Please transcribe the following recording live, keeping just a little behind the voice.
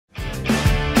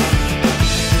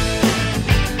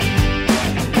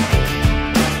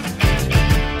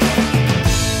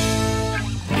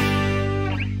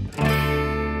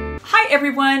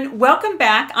everyone, welcome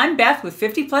back. I'm Beth with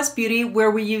 50 Plus Beauty,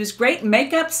 where we use great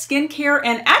makeup, skincare,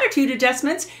 and attitude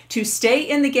adjustments to stay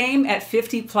in the game at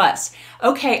 50 plus.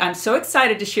 Okay, I'm so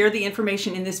excited to share the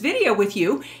information in this video with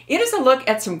you. It is a look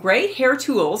at some great hair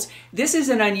tools. This is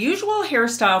an unusual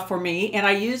hairstyle for me, and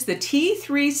I use the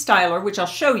T3 styler, which I'll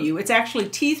show you. It's actually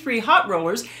T3 Hot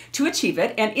Rollers to achieve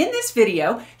it. And in this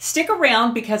video, stick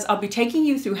around because I'll be taking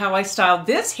you through how I style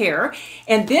this hair,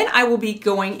 and then I will be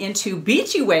going into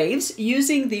beachy waves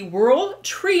using the Whirl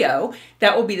Trio.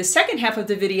 That will be the second half of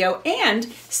the video, and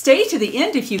stay to the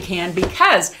end if you can,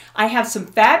 because I have some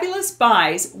fabulous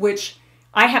buys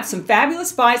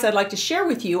I'd like to share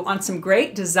with you on some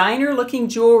great designer looking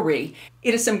jewelry.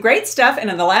 It is some great stuff, and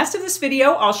in the last of this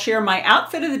video, I'll share my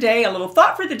outfit of the day, a little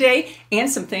thought for the day, and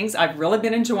some things I've really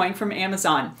been enjoying from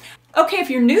Amazon. Okay, if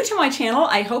you're new to my channel,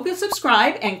 I hope you'll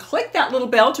subscribe and click that little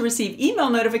bell to receive email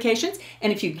notifications.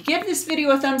 And if you give this video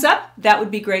a thumbs up, that would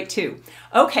be great too.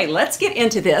 Okay, let's get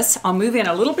into this. I'll move in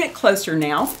a little bit closer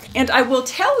now. And I will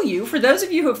tell you, for those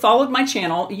of you who have followed my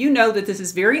channel, you know that this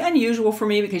is very unusual for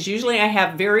me because usually I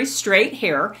have very straight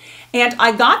hair. And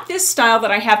I got this style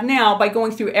that I have now by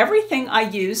going through everything I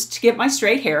used to get my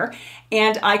straight hair.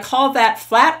 And I call that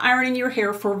flat ironing your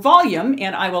hair for volume,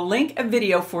 and I will link a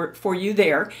video for you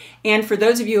there. And for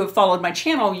those of you who have followed my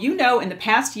channel, you know in the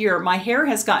past year my hair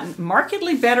has gotten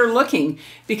markedly better looking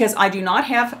because I do not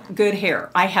have good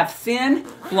hair. I have thin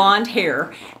blonde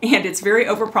hair and it's very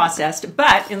overprocessed,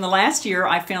 but in the last year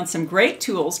I found some great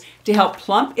tools to help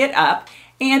plump it up.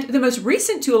 And the most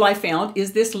recent tool I found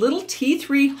is this little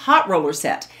T3 hot roller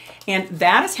set. And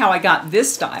that is how I got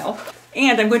this style.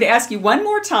 And I'm going to ask you one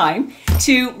more time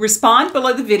to respond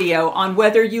below the video on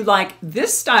whether you like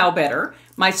this style better,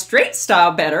 my straight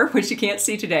style better, which you can't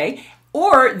see today,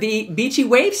 or the beachy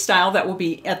wave style that will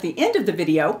be at the end of the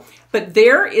video. But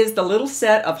there is the little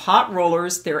set of hot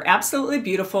rollers. They're absolutely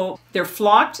beautiful. They're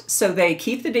flocked, so they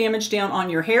keep the damage down on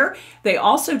your hair. They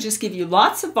also just give you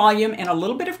lots of volume and a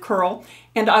little bit of curl.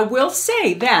 And I will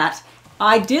say that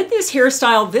I did this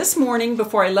hairstyle this morning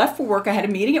before I left for work. I had a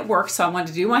meeting at work, so I wanted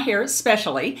to do my hair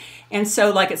especially. And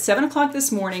so like at 7 o'clock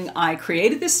this morning, I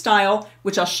created this style,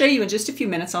 which I'll show you in just a few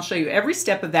minutes. I'll show you every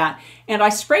step of that. And I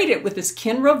sprayed it with this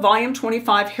Kenra Volume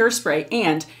 25 hairspray,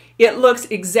 and it looks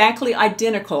exactly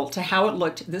identical to how it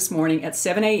looked this morning at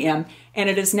 7 a.m. and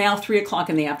it is now 3 o'clock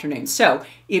in the afternoon. So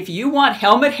if you want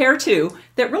helmet hair too,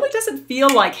 that really doesn't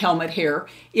feel like helmet hair.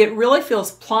 It really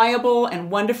feels pliable and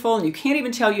wonderful, and you can't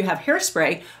even tell you have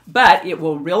hairspray, but it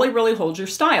will really, really hold your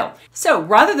style. So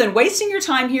rather than wasting your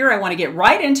time here, I want to get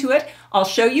right into it. I'll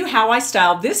show you how I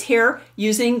style this hair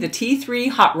using the T3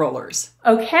 hot rollers.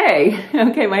 Okay,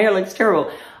 my hair looks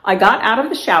terrible. I got out of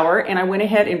the shower and I went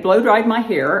ahead and blow dried my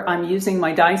hair. I'm using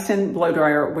my Dyson blow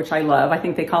dryer, which I love. I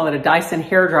think they call it a Dyson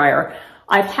hair dryer.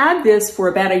 I've had this for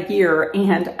about a year,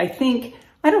 and I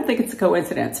don't think it's a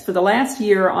coincidence. For the last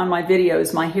year on my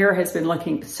videos, my hair has been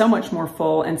looking so much more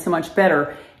full and so much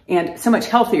better and so much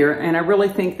healthier. And I really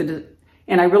think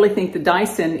the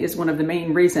Dyson is one of the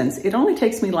main reasons. It only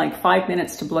takes me like 5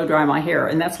 minutes to blow dry my hair,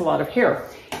 and that's a lot of hair.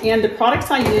 And the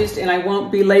products I used, and I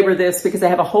won't belabor this because I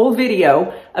have a whole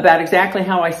video about exactly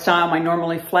how I style my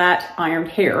normally flat ironed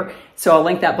hair. So I'll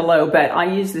link that below, but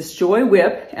I use this Joy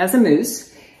Whip as a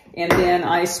mousse. And then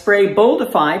I spray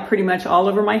Boldify pretty much all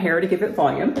over my hair to give it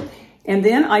volume. And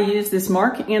then I use this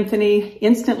Marc Anthony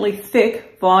Instantly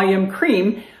Thick Volume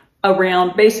Cream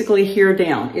around basically here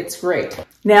down. It's great.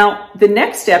 Now, the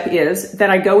next step is that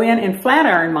I go in and flat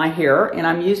iron my hair, and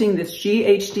I'm using this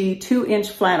GHD 2-inch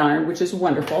flat iron, which is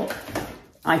wonderful.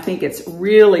 I think it's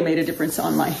really made a difference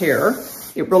on my hair.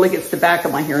 It really gets the back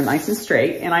of my hair nice and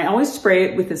straight. And I always spray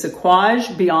it with this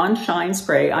Aquage Beyond Shine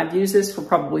spray. I've used this for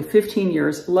probably 15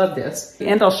 years. Love this.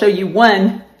 And I'll show you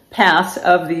one pass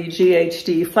of the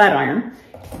GHD flat iron,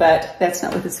 but that's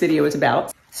not what this video is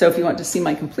about. So if you want to see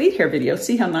my complete hair video,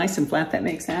 see how nice and flat that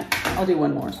makes that? I'll do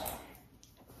one more.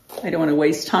 I don't want to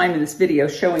waste time in this video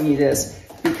showing you this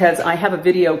because I have a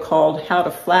video called How to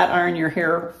Flat Iron Your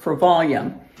Hair for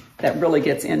Volume that really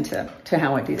gets into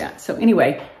how I do that. So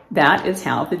anyway, that is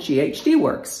how the GHD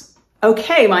works.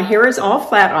 Okay, my hair is all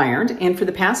flat ironed, and for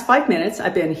the past 5 minutes,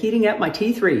 I've been heating up my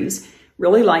T3s.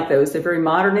 Really like those. They're very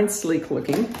modern and sleek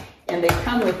looking. And they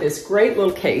come with this great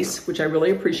little case, which I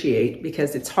really appreciate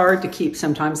because it's hard to keep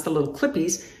sometimes the little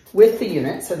clippies with the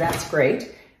unit, so that's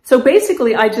great. So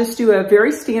basically, I just do a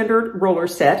very standard roller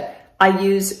set. I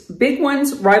use big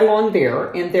ones right along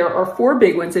there, and there are 4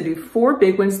 big ones. I do 4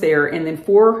 big ones there, and then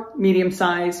 4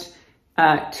 medium-sized,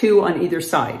 2 on either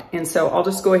side. And so I'll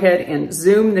just go ahead and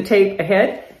zoom the tape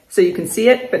ahead so you can see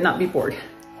it, but not be bored.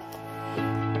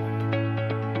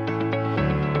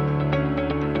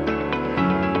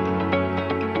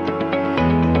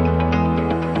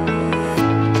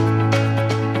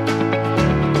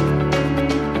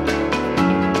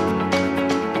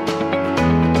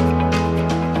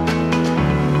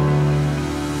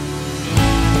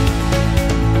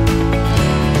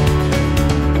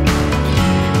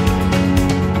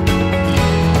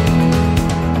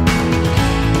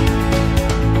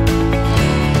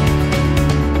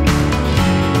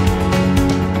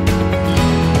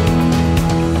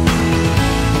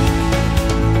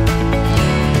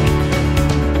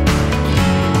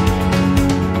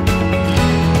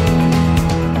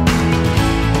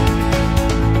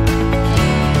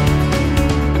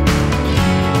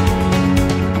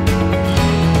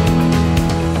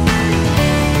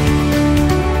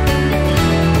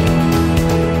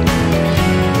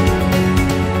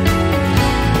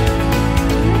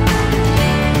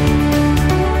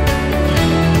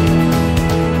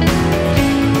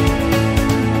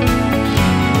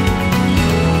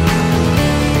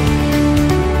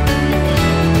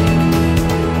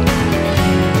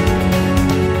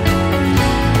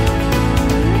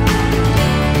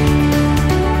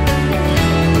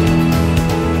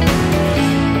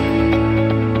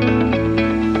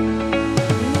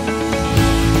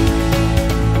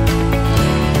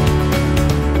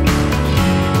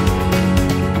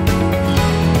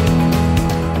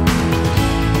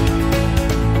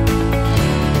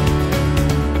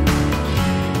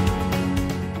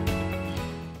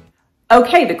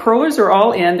 Okay, the curlers are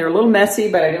all in. They're a little messy,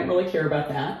 but I don't really care about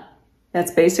that.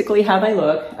 That's basically how they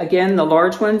look. Again, the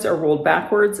large ones are rolled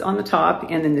backwards on the top,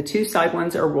 and then the two side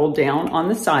ones are rolled down on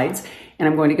the sides. And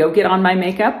I'm going to go get on my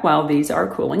makeup while these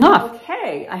are cooling off.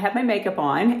 Okay, I have my makeup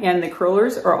on, and the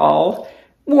curlers are all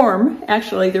warm.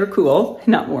 Actually, they're cool,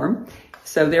 not warm.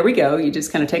 So there we go. You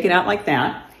just kind of take it out like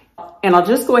that. And I'll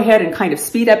just go ahead and kind of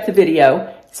speed up the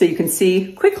video so you can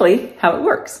see quickly how it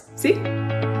works. See?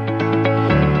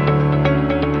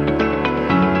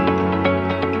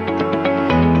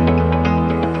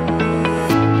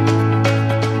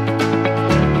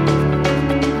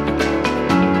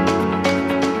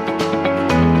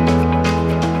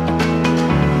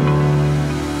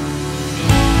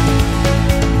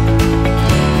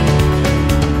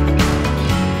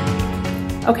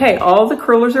 Okay, all the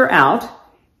curlers are out,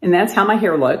 and that's how my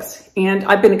hair looks. And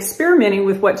I've been experimenting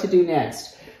with what to do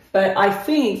next, but I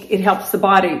think it helps the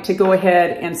body to go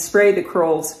ahead and spray the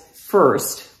curls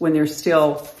first when they're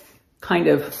still kind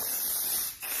of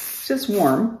just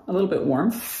warm, a little bit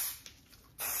warm.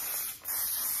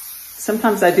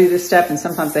 Sometimes I do this step and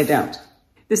sometimes I don't.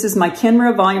 This is my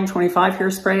T3 Volume 25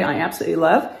 hairspray I absolutely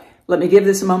love. Let me give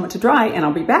this a moment to dry and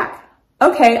I'll be back.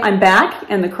 Okay, I'm back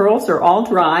and the curls are all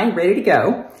dry, ready to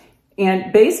go.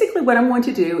 And basically what I'm going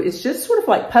to do is just sort of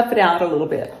like puff it out a little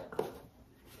bit.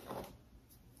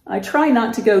 I try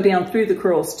not to go down through the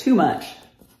curls too much.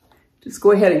 Just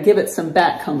go ahead and give it some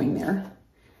back combing there.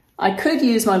 I could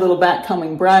use my little back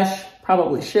combing brush,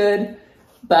 probably should,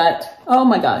 but oh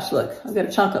my gosh, look, I've got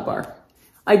a chocolate bar.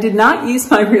 I did not use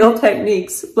my Real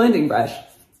Techniques blending brush.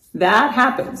 That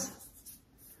happens.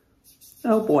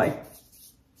 Oh boy.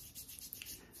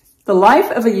 The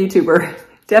life of a YouTuber,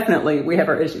 definitely we have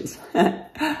our issues.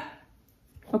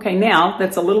 Okay, now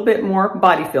that's a little bit more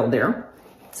body filled there.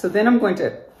 So then I'm going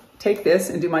to take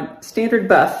this and do my standard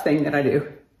buff thing that I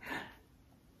do.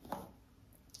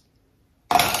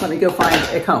 Let me go find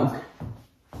a comb.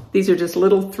 These are just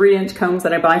little 3-inch combs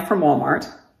that I buy from Walmart,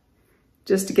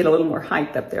 just to get a little more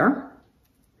height up there.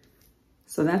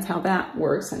 So that's how that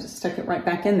works. I just stuck it right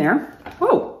back in there.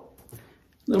 Whoa, a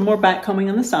little more back combing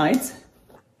on the sides.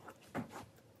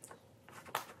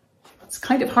 It's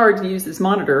kind of hard to use this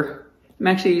monitor. I'm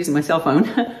actually using my cell phone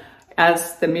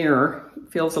as the mirror.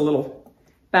 It feels a little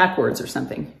backwards or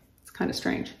something. It's kind of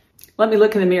strange. Let me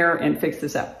look in the mirror and fix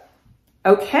this up.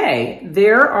 Okay,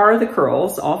 there are the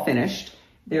curls all finished.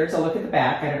 There's a look at the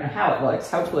back. I don't know how it looks.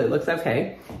 Hopefully it looks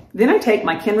okay. Then I take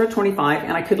my T3 25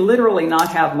 and I could literally not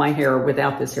have my hair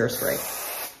without this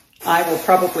hairspray. I will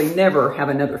probably never have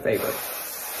another favorite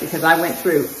because I went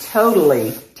through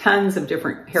totally tons of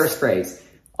different hairsprays.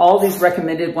 All these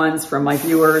recommended ones from my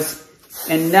viewers,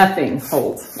 and nothing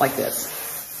holds like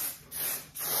this.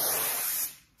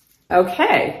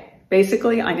 Okay,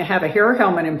 basically I have a hair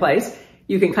helmet in place.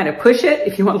 You can kind of push it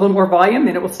if you want a little more volume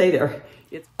and it will stay there.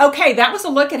 Okay, that was a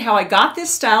look at how I got this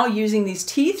style using these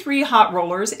T3 hot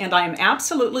rollers, and I am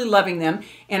absolutely loving them.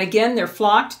 And again, they're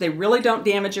flocked, they really don't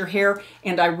damage your hair,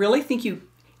 and I really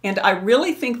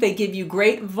think they give you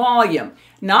great volume,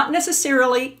 not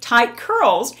necessarily tight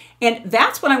curls, and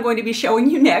that's what I'm going to be showing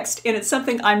you next, and it's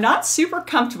something I'm not super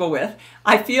comfortable with.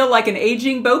 I feel like an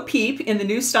aging Bo Peep in the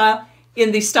new style,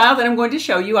 in the style that I'm going to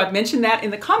show you. I've mentioned that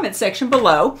in the comment section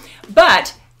below,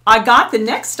 but I got the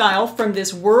next style from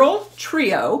this Whirl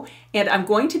Trio, and I'm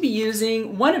going to be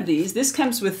using one of these. This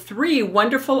comes with 3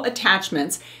 wonderful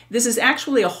attachments. This is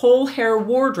actually a whole hair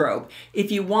wardrobe. If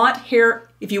you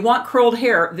want curled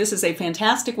hair, this is a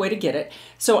fantastic way to get it.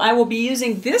 So I will be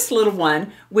using this little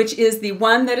one, which is the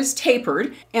one that is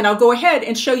tapered, and I'll go ahead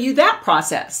and show you that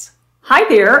process. Hi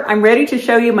there, I'm ready to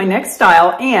show you my next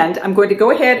style, and I'm going to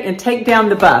go ahead and take down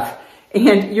the buff.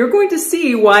 And you're going to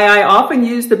see why I often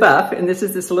use the buff, and this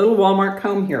is this little Walmart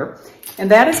comb here.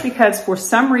 And that is because for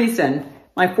some reason,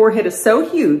 my forehead is so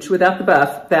huge without the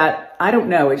buff that I don't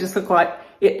know, it just looks like,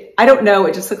 it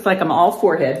just looks like I'm all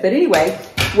forehead. But anyway,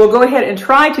 we'll go ahead and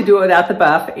try to do it without the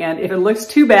buff, and if it looks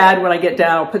too bad when I get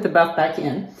down, I'll put the buff back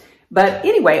in. But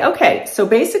anyway, okay, so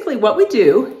basically what we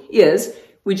do is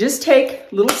we just take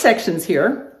little sections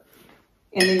here,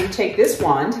 and then you take this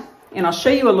wand, and I'll show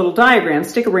you a little diagram.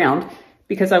 Stick around,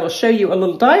 because I will show you a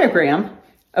little diagram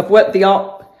of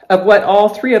what all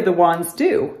 3 of the wands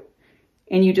do.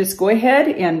 And you just go ahead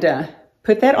and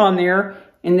put that on there,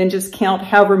 and then just count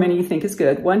however many you think is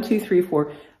good. 1, 2, 3,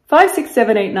 4, 5, 6,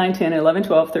 7, 8, 9, 10, 11,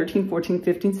 12, 13, 14,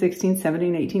 15, 16,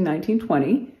 17, 18, 19,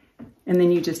 20. And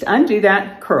then you just undo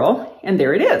that curl, and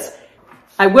there it is.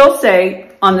 I will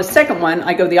say on the second one,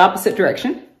 I go the opposite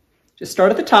direction. Just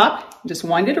start at the top, just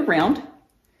wind it around.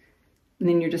 And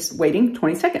then you're just waiting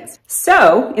 20 seconds.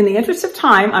 So in the interest of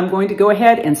time, I'm going to go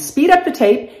ahead and speed up the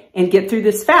tape and get through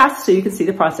this fast so you can see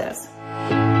the process.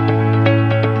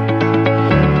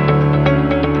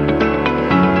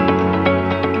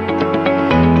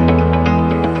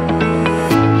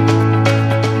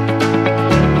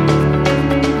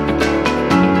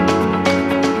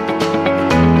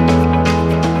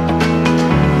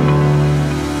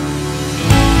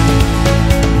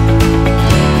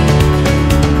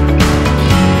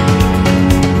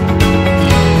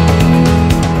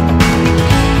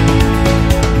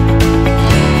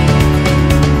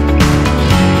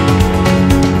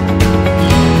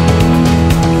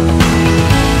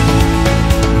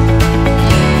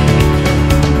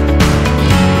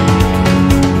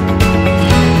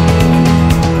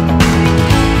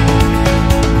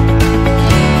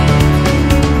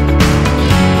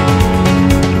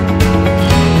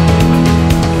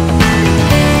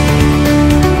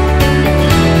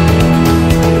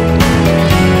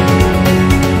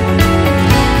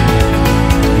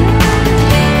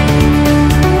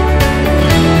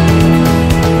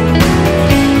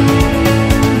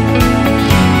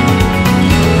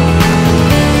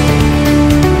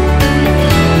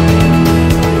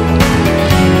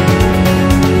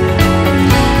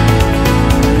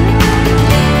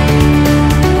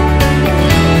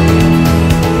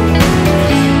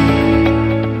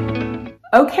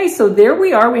 Okay, so there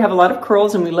we are. We have a lot of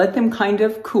curls and we let them kind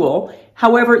of cool.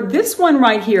 However, this one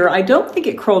right here, I don't think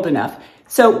it curled enough.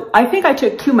 So I think I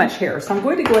took too much hair. So I'm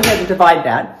going to go ahead and divide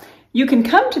that. You can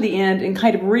come to the end and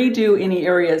kind of redo any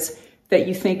areas that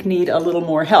you think need a little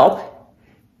more help.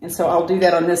 And so I'll do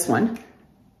that on this one.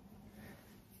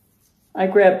 I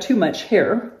grabbed too much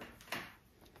hair.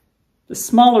 The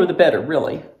smaller the better,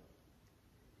 really.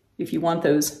 If you want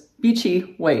those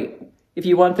beachy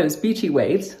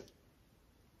waves.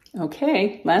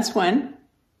 Okay, last one.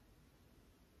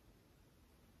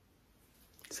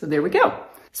 So there we go.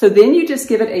 So then you just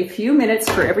give it a few minutes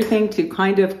for everything to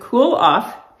kind of cool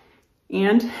off.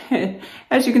 And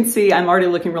as you can see, I'm already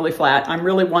looking really flat. I'm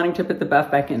really wanting to put the buff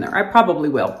back in there. I probably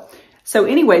will. So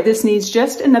anyway, this needs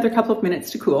just another couple of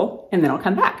minutes to cool, and then I'll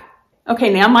come back.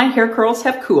 Okay, now my hair curls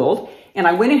have cooled, and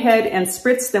I went ahead and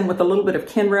spritzed them with a little bit of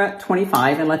Kenra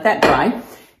 25 and let that dry.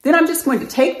 Then I'm just going to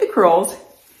take the curls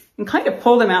and kind of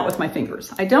pull them out with my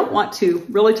fingers. I don't want to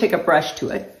really take a brush to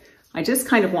it. I just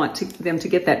kind of want them to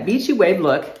get that beachy wave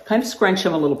look, kind of scrunch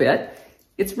them a little bit.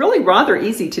 It's really rather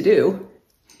easy to do.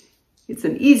 It's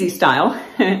an easy style.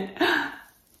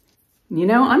 You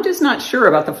know, I'm just not sure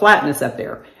about the flatness up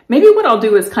there. Maybe what I'll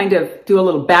do is kind of do a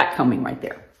little back combing right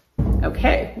there.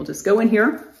 Okay, we'll just go in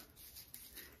here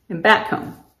and back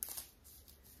comb.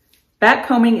 Back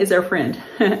combing is our friend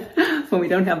when we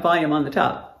don't have volume on the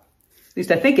top. At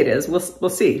least I think it is. We'll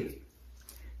see.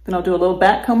 Then I'll do a little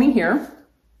back combing here.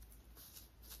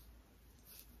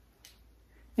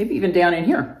 Maybe even down in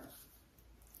here.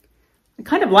 I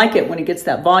kind of like it when it gets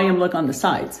that volume look on the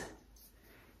sides.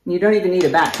 And you don't even need a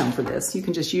back comb for this. You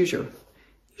can just use your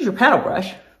paddle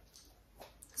brush.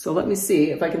 So let me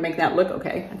see if I can make that look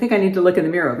okay. I think I need to look in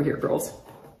the mirror over here, girls.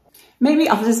 Maybe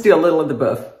I'll just do a little of the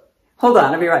both. Hold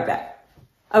on, I'll be right back.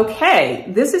 Okay,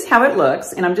 this is how it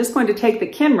looks. And I'm just going to take the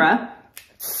Kenra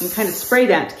and kind of spray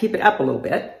that to keep it up a little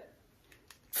bit.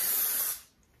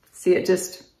 See,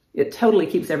 it totally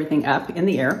keeps everything up in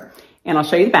the air. And I'll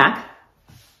show you the back.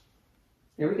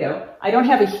 There we go. I don't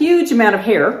have a huge amount of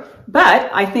hair, but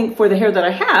I think for the hair that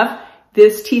I have,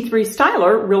 this T3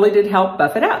 styler really did help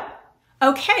buff it up.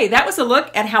 Okay, that was a look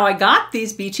at how I got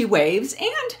these beachy waves,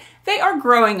 and they are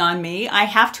growing on me. I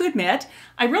have to admit,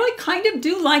 I really kind of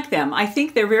do like them. I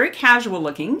think they're very casual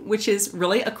looking, which is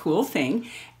really a cool thing.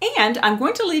 And I'm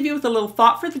going to leave you with a little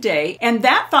thought for the day. And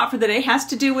that thought for the day has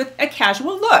to do with a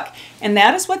casual look. And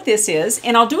that is what this is.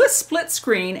 And I'll do a split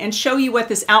screen and show you what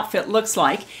this outfit looks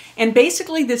like. And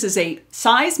basically this is a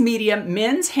size medium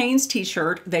men's Hanes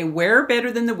t-shirt. They wear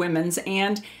better than the women's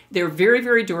and they're very,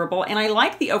 very durable. And I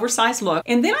like the oversized look.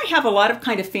 And then I have a lot of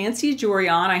kind of fancy jewelry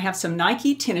on. I have some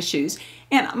Nike tennis shoes.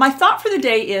 And my thought for the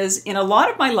day is, in a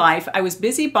lot of my life, I was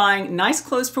busy buying nice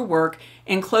clothes for work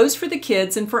and clothes for the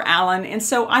kids and for Alan, and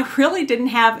so I really didn't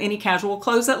have any casual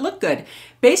clothes that looked good.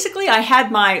 Basically, I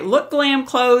had my look glam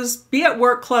clothes, be at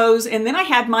work clothes, and then I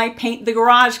had my paint the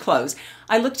garage clothes.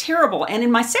 I looked terrible, and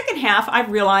in my second half,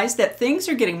 I've realized that things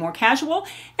are getting more casual,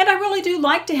 and I really do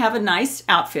like to have a nice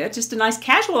outfit, just a nice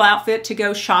casual outfit to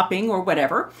go shopping or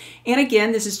whatever. And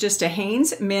again, this is just a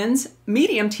Hanes men's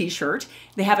medium t-shirt.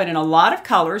 They have it in a lot of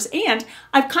colors, and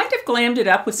I've kind of glammed it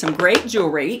up with some great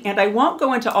jewelry, and I won't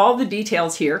go into all the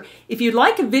details here. If you'd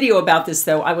like a video about this,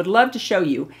 though, I would love to show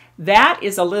you. That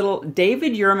is a little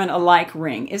David Yurman alike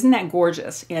ring. Isn't that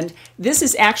gorgeous? And this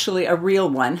is actually a real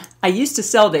one. I used to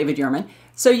sell David Yurman,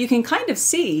 so you can kind of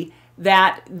see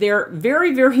that they're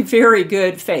very, very, very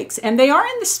good fakes. And they are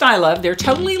in the style of, they're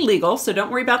totally legal, so don't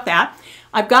worry about that.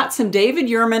 I've got some David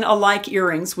Yurman alike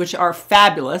earrings, which are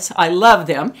fabulous. I love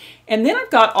them. And then I've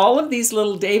got all of these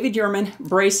little David Yurman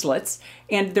bracelets,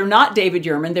 and they're not David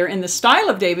Yurman. They're in the style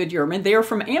of David Yurman. They are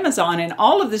from Amazon, and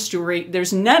all of this jewelry,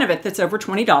 there's none of it that's over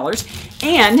 $20.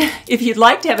 And if you'd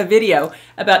like to have a video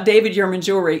about David Yurman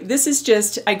jewelry, this is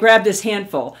just, I grabbed this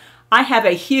handful. I have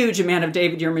a huge amount of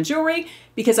David Yurman jewelry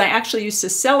because I actually used to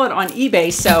sell it on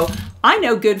eBay, so I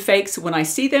know good fakes when I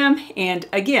see them. And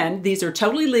again, these are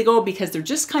totally legal because they're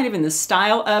just kind of in the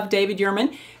style of David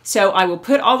Yurman. So I will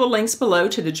put all the links below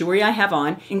to the jewelry I have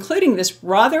on, including this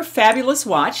rather fabulous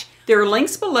watch. There are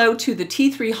links below to the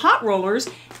T3 Hot Rollers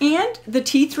and the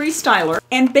T3 Styler.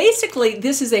 And basically,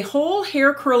 this is a whole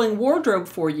hair curling wardrobe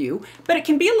for you, but it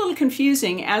can be a little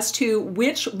confusing as to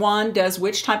which one does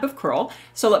which type of curl.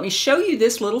 So let me show you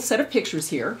this little set of pictures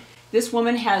here. This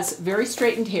woman has very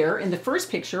straightened hair in the first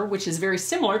picture, which is very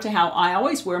similar to how I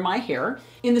always wear my hair.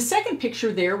 In the second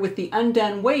picture there with the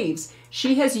undone waves,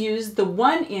 she has used the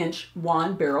 1-inch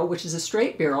wand barrel, which is a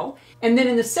straight barrel. And then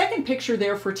in the second picture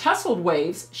there for tousled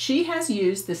waves, she has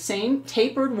used the same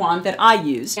tapered wand that I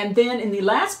use. And then in the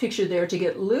last picture there to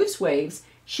get loose waves,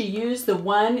 she used the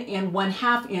 1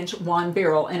 1/2 inch wand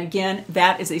barrel. And again,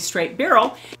 that is a straight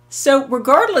barrel. So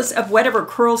regardless of whatever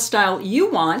curl style you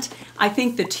want, I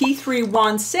think the T3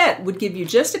 wand set would give you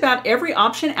just about every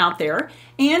option out there.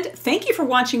 And thank you for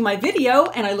watching my video,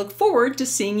 and I look forward to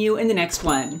seeing you in the next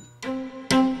one.